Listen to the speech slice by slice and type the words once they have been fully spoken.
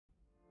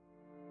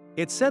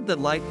It's said that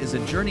life is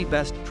a journey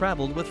best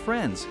traveled with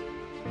friends.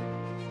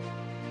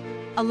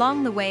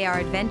 Along the way are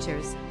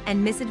adventures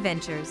and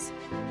misadventures.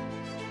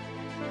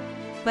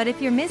 But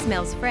if you're Miz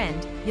Mel's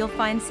friend, you'll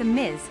find some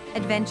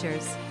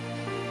MizAdventures.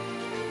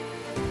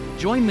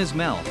 Join Miz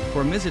Mel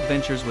for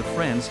MizAdventures with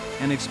friends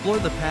and explore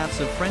the paths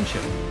of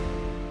friendship.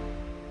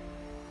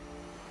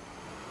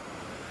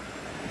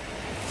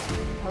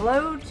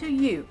 Hello to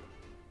you.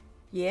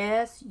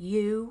 Yes,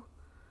 you.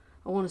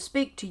 I want to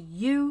speak to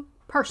you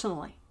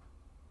personally.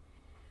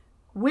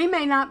 We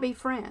may not be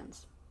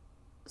friends.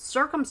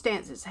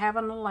 Circumstances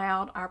haven't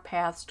allowed our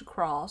paths to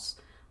cross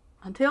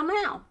until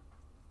now.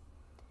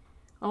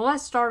 Well,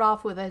 let's start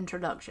off with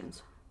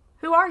introductions.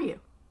 Who are you?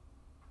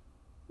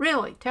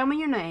 Really, tell me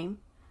your name.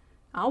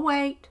 I'll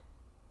wait.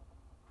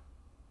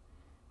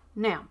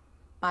 Now,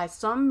 by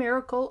some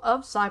miracle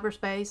of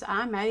cyberspace,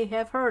 I may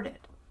have heard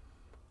it.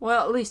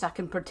 Well, at least I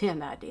can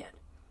pretend I did.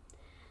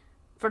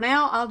 For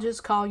now, I'll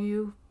just call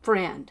you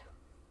friend.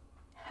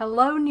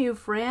 Hello, new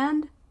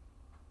friend.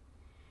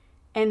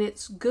 And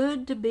it's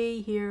good to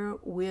be here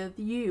with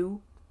you,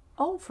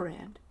 old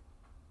friend.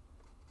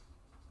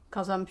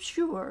 Because I'm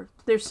sure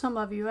there's some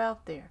of you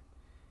out there.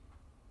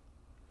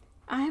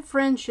 I have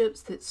friendships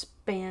that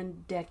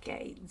span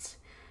decades.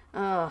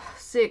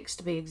 6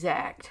 to be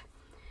exact.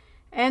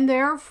 And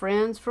there are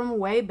friends from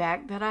way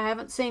back that I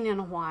haven't seen in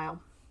a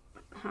while.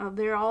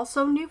 There are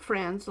also new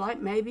friends,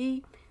 like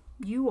maybe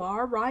you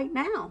are right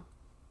now.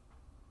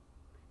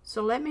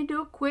 So let me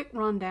do a quick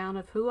rundown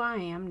of who I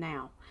am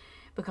now.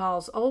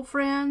 Because old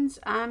friends,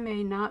 I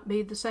may not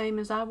be the same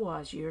as I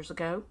was years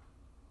ago.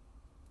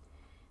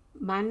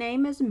 My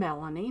name is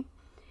Melanie,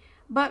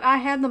 but I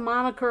had the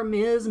moniker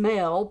Miz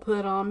Mel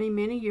put on me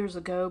many years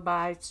ago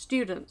by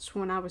students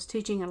when I was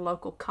teaching a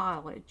local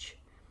college.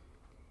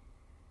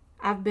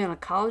 I've been a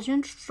college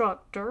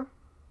instructor,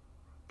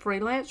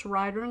 freelance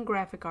writer and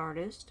graphic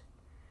artist,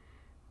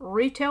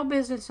 retail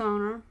business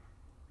owner,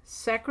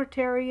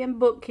 secretary and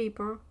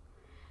bookkeeper,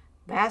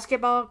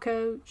 basketball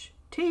coach,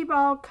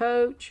 t-ball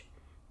coach,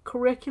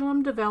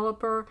 curriculum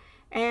developer,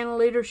 and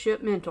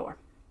leadership mentor.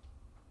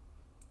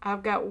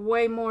 I've got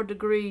way more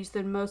degrees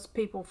than most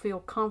people feel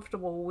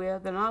comfortable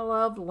with, and I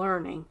love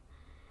learning.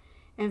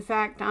 In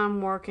fact,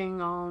 I'm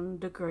working on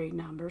degree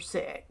number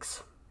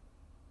 6.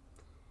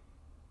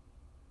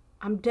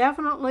 I'm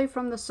definitely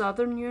from the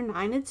southern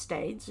United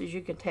States, as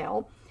you can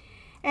tell,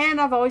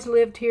 and I've always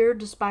lived here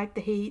despite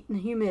the heat and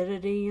the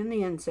humidity and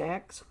the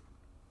insects.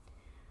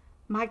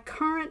 My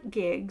current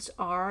gigs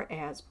are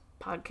as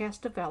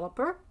podcast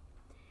developer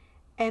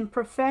and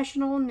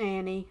professional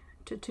nanny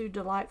to 2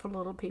 delightful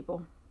little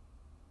people.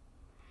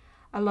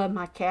 I love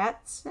my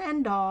cats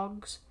and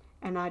dogs,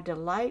 and I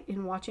delight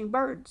in watching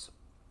birds.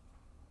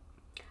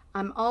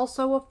 I'm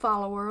also a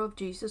follower of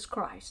Jesus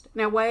Christ.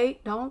 Now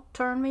wait, don't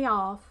turn me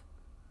off.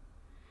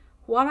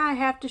 What I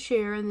have to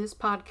share in this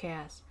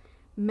podcast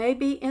may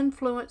be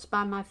influenced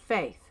by my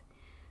faith,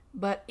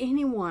 but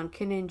anyone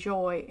can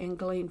enjoy and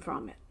glean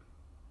from it.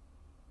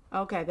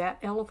 Okay, that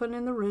elephant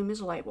in the room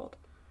is labeled.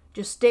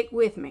 Just stick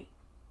with me.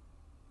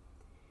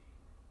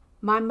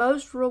 My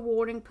most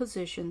rewarding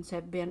positions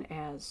have been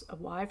as a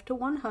wife to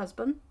 1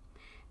 husband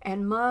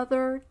and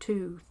mother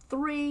to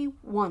 3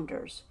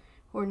 wonders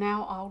who are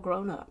now all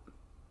grown up.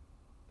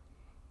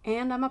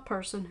 And I'm a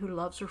person who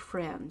loves her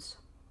friends.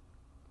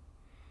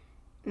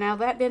 Now,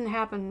 that didn't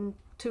happen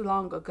too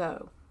long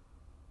ago.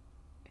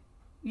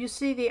 You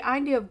see, the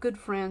idea of good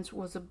friends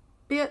was a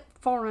bit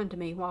foreign to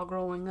me while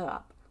growing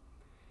up.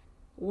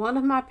 One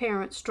of my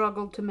parents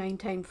struggled to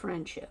maintain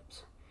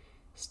friendships.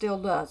 Still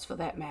does, for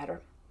that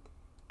matter.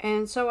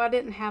 And so I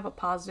didn't have a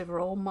positive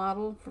role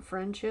model for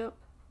friendship.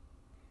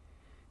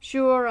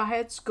 Sure, I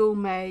had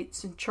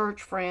schoolmates and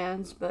church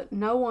friends, but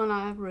no one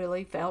I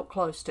really felt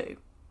close to.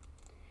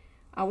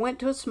 I went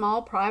to a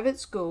small private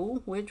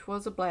school, which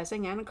was a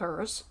blessing and a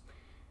curse.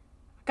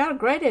 I got a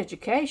great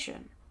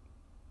education,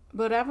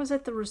 but I was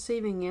at the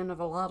receiving end of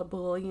a lot of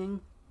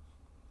bullying,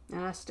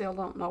 and I still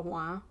don't know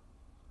why.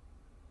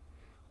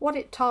 What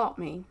it taught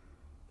me,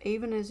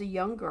 even as a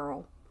young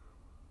girl,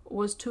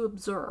 was to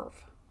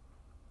observe.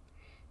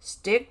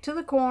 Stick to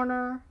the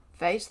corner,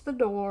 face the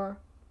door,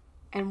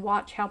 and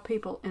watch how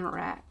people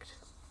interact.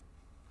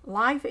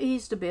 Life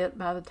eased a bit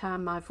by the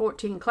time my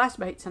 14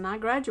 classmates and I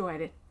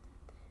graduated.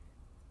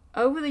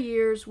 Over the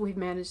years, we've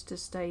managed to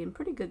stay in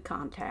pretty good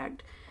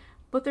contact,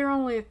 but there are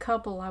only a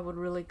couple I would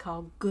really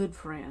call good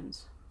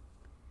friends.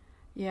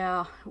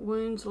 Yeah,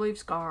 wounds leave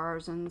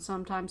scars, and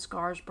sometimes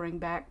scars bring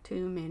back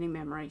too many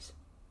memories.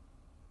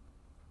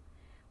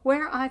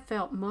 Where I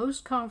felt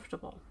most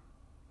comfortable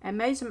and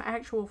made some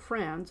actual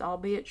friends,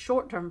 albeit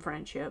short-term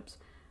friendships,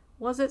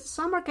 was at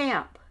summer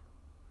camp.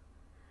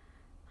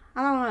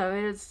 I don't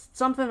know, it's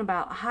something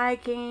about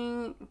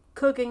hiking,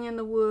 cooking in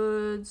the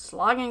woods,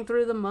 slogging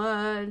through the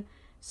mud,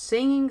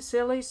 singing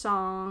silly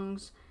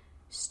songs,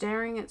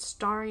 staring at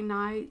starry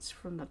nights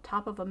from the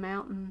top of a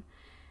mountain,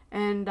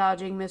 and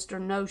dodging Mr.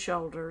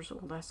 No-Shoulders,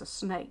 well, that's a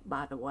snake,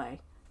 by the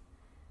way,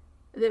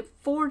 that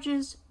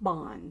forges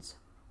bonds.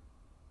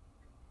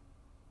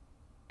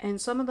 And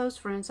some of those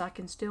friends I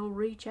can still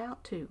reach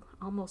out to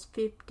almost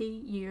 50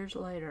 years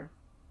later.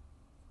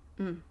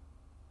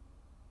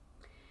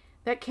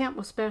 That camp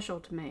was special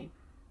to me.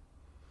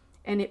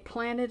 And it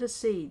planted a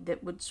seed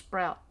that would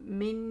sprout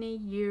many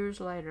years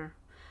later.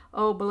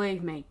 Oh,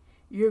 believe me,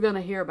 you're going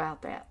to hear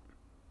about that.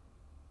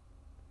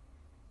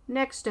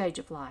 Next stage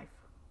of life.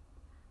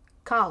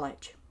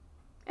 College.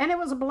 And it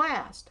was a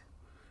blast.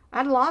 I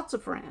had lots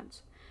of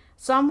friends.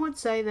 Some would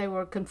say they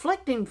were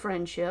conflicting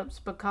friendships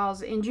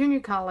because in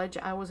junior college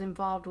I was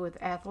involved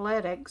with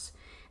athletics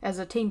as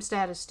a team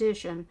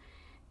statistician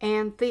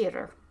and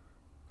theater.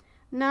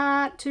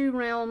 Not two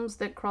realms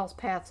that cross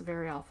paths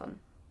very often.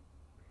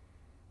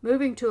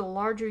 Moving to a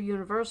larger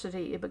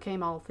university, it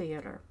became all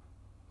theater.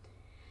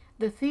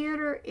 The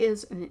theater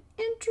is an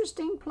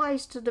interesting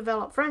place to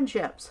develop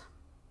friendships.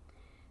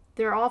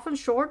 They're often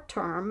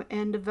short-term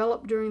and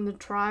develop during the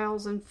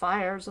trials and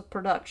fires of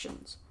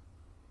productions.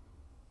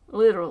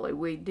 Literally,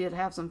 we did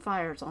have some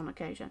fires on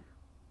occasion.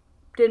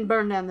 Didn't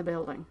burn down the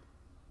building.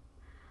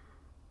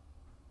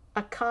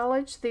 A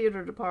college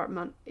theater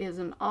department is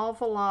an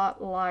awful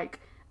lot like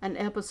an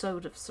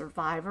episode of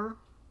Survivor.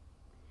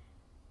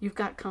 You've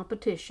got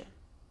competition.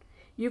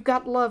 You've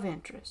got love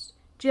interest,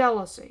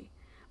 jealousy,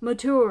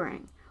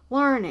 maturing,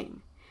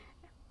 learning,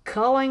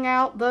 culling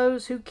out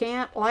those who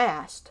can't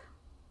last.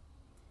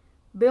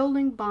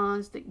 Building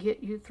bonds that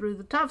get you through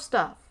the tough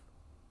stuff,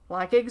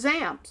 like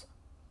exams.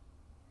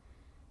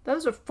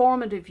 Those are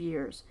formative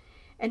years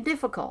and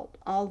difficult,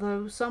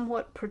 although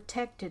somewhat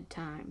protected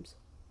times.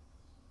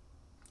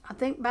 I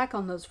think back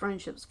on those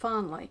friendships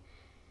fondly,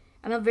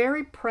 and I'm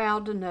very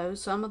proud to know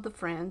some of the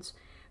friends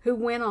who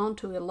went on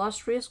to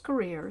illustrious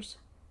careers,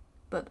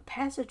 but the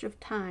passage of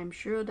time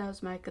sure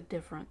does make a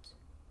difference.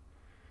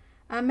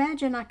 I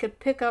imagine I could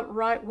pick up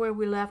right where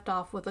we left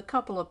off with a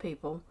couple of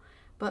people,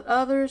 but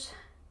others,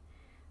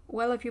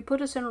 well, if you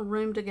put us in a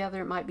room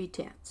together, it might be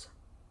tense.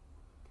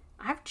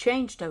 I've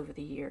changed over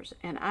the years,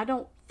 and I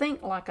don't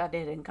think like I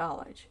did in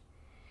college.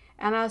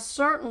 And I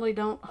certainly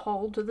don't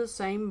hold to the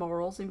same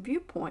morals and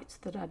viewpoints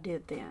that I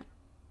did then.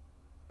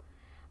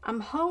 I'm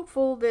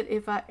hopeful that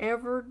if I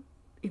ever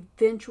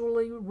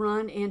eventually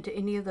run into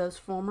any of those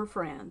former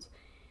friends,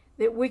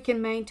 that we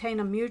can maintain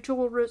a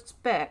mutual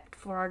respect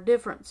for our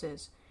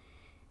differences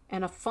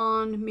and a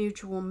fond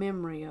mutual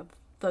memory of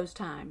those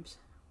times.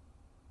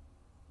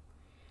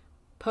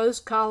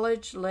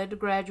 Post-college led to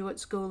graduate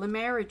school and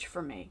marriage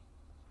for me.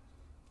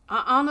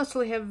 I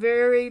honestly have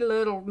very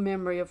little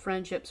memory of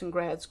friendships in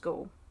grad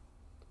school.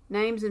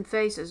 Names and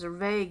faces are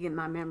vague in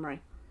my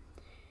memory.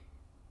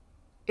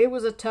 It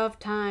was a tough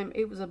time.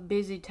 It was a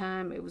busy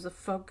time. It was a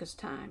focused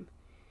time.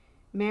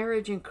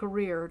 Marriage and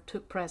career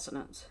took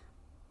precedence.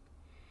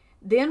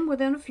 Then,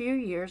 within a few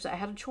years, I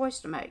had a choice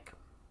to make.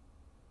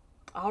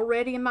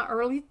 Already in my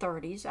early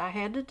 30s, I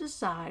had to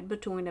decide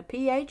between a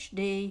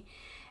PhD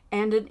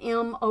and an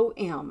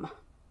MOM.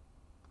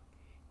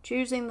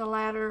 Choosing the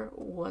latter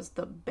was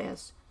the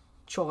best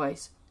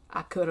choice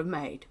I could have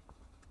made.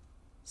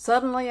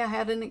 Suddenly, I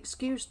had an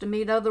excuse to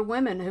meet other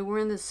women who were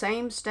in the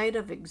same state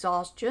of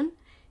exhaustion,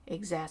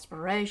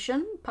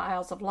 exasperation,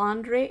 piles of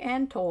laundry,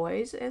 and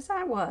toys as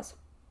I was.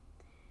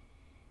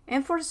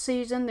 And for a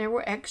season, there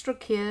were extra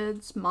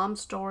kids, mom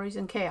stories,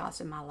 and chaos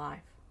in my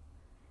life.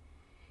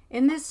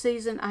 In this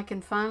season, I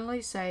can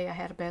finally say I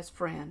had a best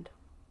friend.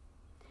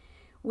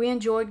 We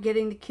enjoyed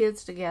getting the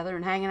kids together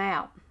and hanging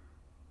out.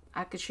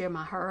 I could share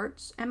my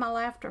hurts and my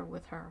laughter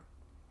with her.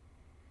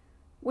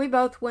 We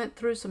both went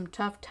through some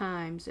tough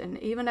times, and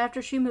even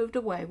after she moved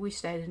away, we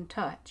stayed in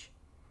touch.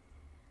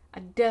 I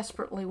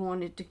desperately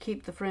wanted to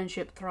keep the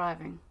friendship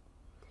thriving,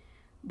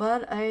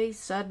 but a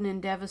sudden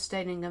and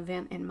devastating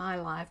event in my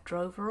life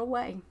drove her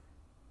away.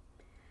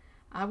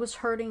 I was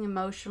hurting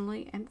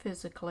emotionally and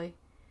physically,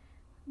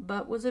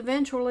 but was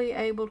eventually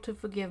able to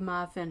forgive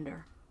my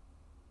offender.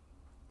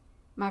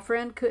 My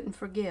friend couldn't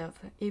forgive,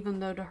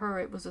 even though to her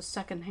it was a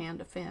second-hand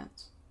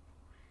offense.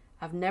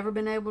 I've never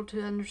been able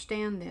to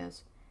understand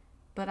this,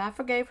 but I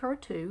forgave her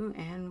too,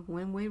 and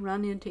when we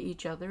run into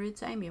each other,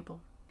 it's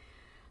amiable.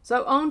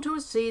 So on to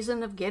a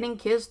season of getting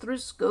kids through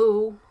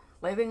school,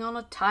 living on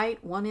a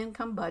tight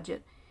one-income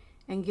budget,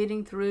 and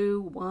getting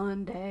through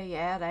one day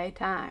at a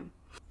time.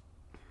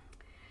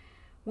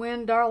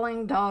 When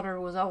darling daughter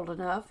was old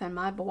enough and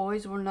my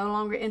boys were no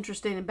longer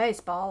interested in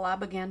baseball, I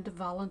began to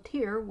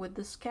volunteer with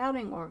the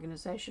scouting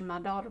organization my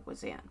daughter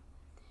was in.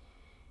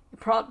 It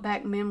brought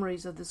back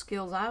memories of the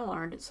skills I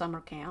learned at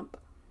summer camp,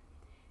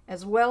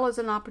 as well as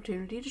an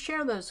opportunity to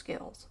share those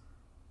skills,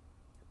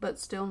 but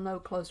still no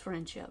close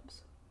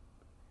friendships.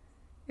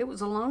 It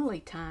was a lonely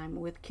time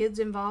with kids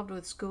involved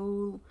with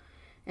school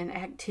and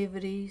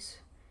activities,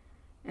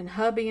 and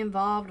hubby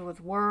involved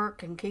with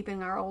work and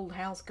keeping our old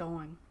house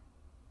going.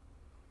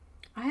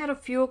 I had a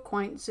few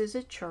acquaintances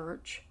at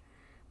church,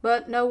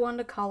 but no one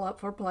to call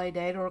up for a play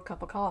date or a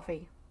cup of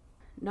coffee.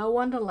 No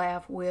one to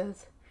laugh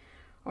with,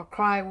 or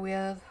cry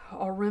with,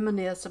 or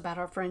reminisce about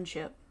our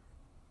friendship.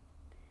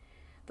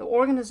 The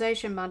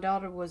organization my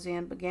daughter was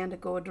in began to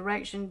go a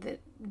direction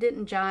that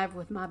didn't jive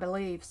with my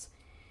beliefs,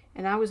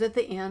 and I was at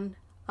the end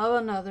of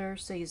another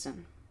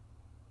season.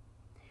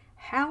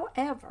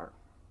 However,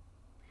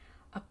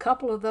 a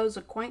couple of those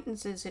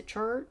acquaintances at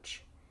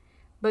church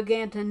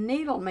began to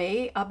needle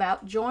me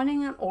about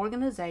joining an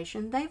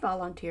organization they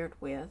volunteered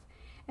with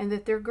and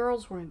that their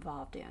girls were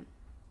involved in.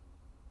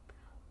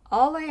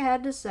 All they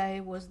had to say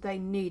was they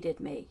needed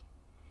me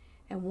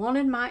and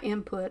wanted my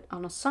input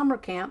on a summer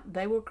camp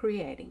they were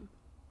creating.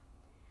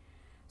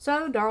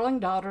 So darling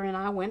daughter and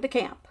I went to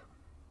camp.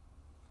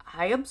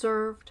 I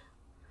observed,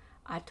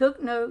 I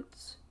took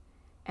notes,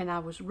 and I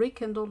was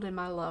rekindled in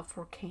my love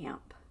for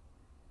camp.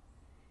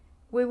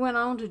 We went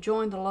on to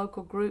join the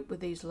local group with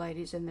these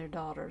ladies and their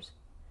daughters.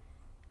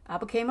 I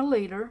became a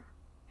leader,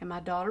 and my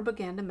daughter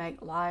began to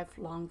make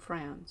lifelong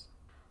friends.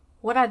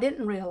 What I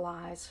didn't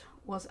realize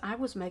was I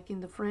was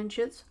making the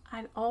friendships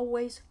I'd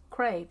always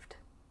craved.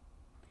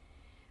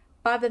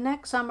 By the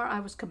next summer, I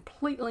was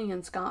completely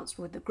ensconced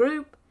with the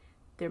group,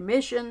 their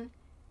mission,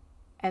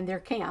 and their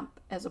camp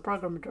as a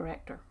program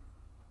director.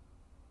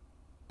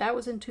 That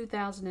was in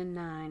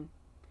 2009.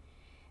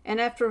 And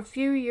after a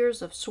few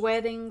years of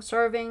sweating,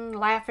 serving,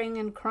 laughing,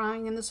 and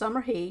crying in the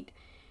summer heat,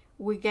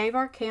 we gave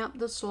our camp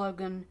the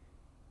slogan,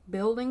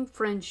 Building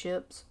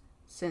Friendships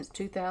since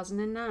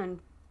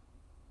 2009.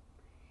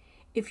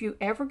 If you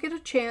ever get a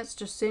chance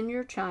to send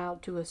your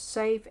child to a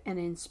safe and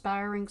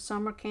inspiring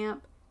summer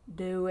camp,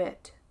 do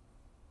it.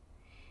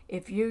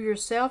 If you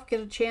yourself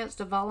get a chance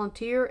to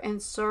volunteer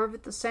and serve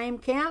at the same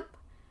camp,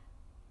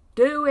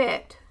 do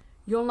it.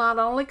 You'll not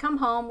only come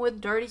home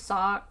with dirty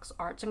socks,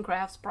 arts and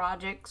crafts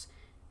projects,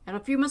 and a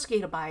few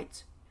mosquito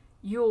bites,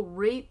 you'll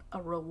reap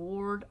a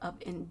reward of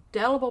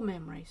indelible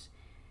memories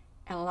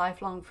and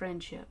lifelong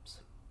friendships.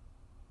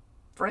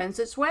 Friends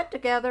that sweat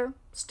together,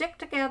 stick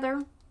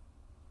together.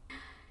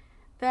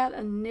 That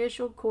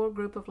initial core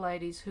group of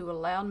ladies who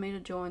allowed me to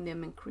join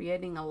them in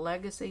creating a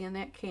legacy in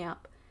that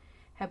camp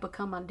have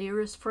become my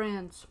dearest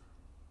friends.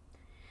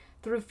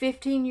 Through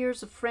 15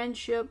 years of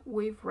friendship,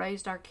 we've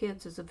raised our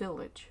kids as a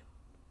village.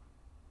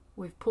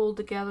 We've pulled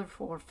together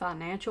for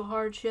financial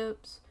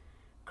hardships,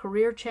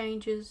 career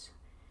changes,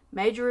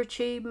 major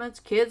achievements,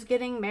 kids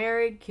getting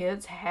married,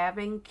 kids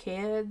having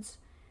kids,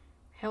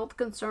 health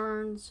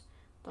concerns,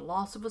 the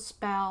loss of a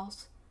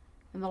spouse,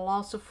 and the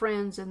loss of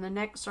friends in the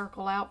next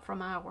circle out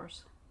from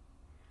ours.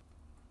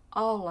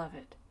 All of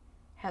it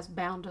has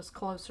bound us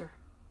closer.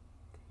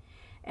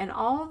 And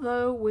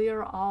although we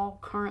are all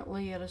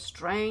currently at a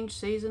strange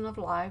season of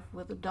life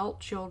with adult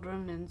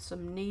children and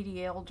some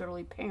needy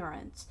elderly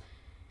parents,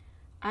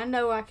 I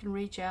know I can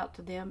reach out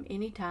to them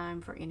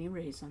anytime for any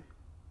reason.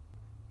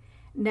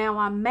 Now,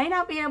 I may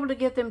not be able to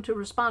get them to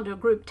respond to a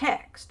group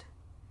text,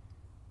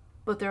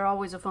 but they're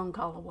always a phone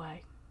call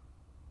away.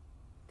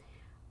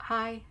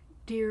 I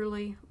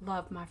dearly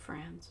love my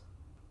friends.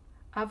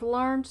 I've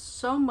learned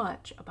so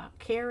much about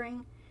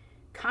caring,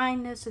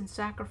 kindness, and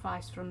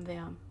sacrifice from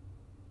them.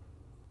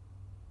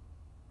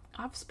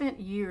 I've spent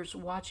years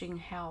watching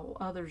how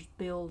others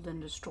build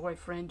and destroy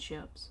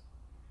friendships.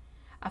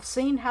 I've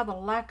seen how the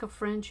lack of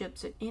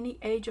friendships at any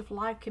age of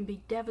life can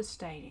be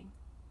devastating.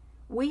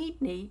 We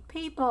need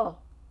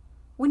people.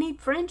 We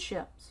need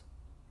friendships.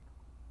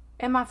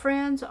 And my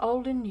friends,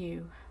 old and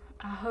new,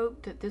 I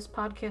hope that this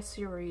podcast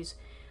series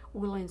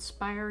will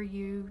inspire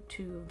you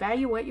to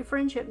evaluate your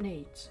friendship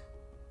needs.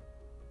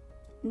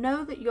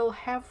 Know that you'll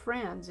have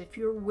friends if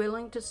you're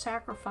willing to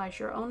sacrifice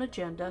your own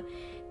agenda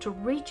to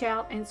reach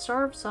out and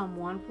serve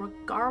someone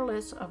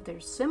regardless of their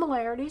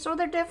similarities or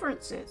their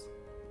differences.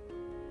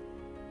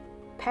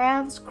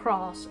 Paths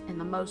cross in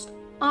the most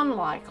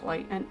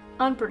unlikely and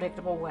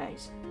unpredictable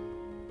ways.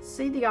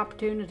 See the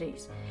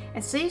opportunities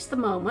and seize the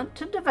moment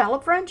to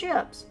develop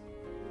friendships.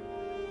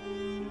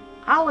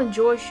 I'll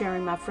enjoy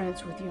sharing my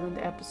friends with you in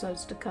the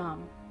episodes to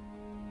come.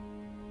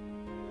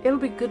 It'll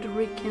be good to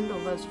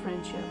rekindle those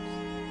friendships,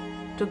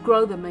 to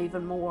grow them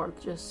even more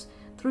just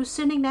through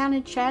sitting down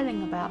and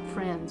chatting about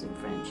friends and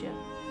friendship.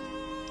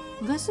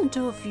 Listen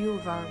to a few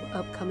of our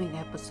upcoming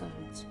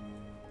episodes.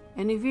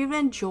 And if you've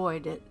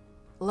enjoyed it,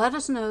 let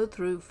us know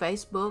through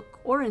Facebook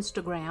or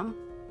Instagram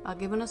by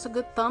giving us a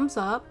good thumbs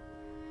up.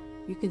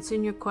 You can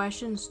send your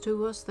questions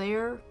to us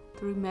there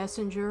through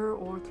Messenger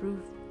or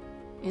through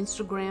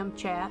Instagram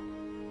chat.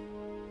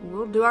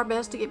 We'll do our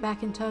best to get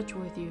back in touch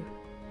with you.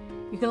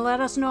 You can let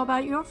us know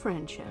about your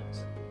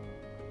friendships.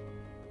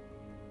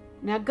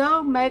 Now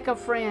go make a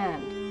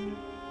friend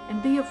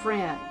and be a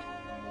friend.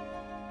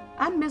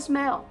 I'm Miz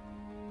Mel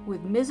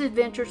with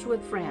MizAdventures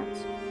with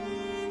Friends.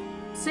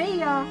 See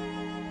ya!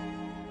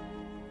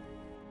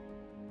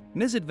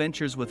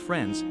 MizAdventures with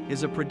Friends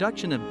is a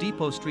production of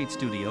Depot Street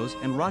Studios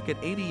and Rocket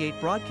 88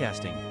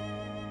 Broadcasting.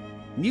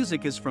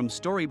 Music is from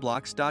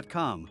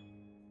Storyblocks.com.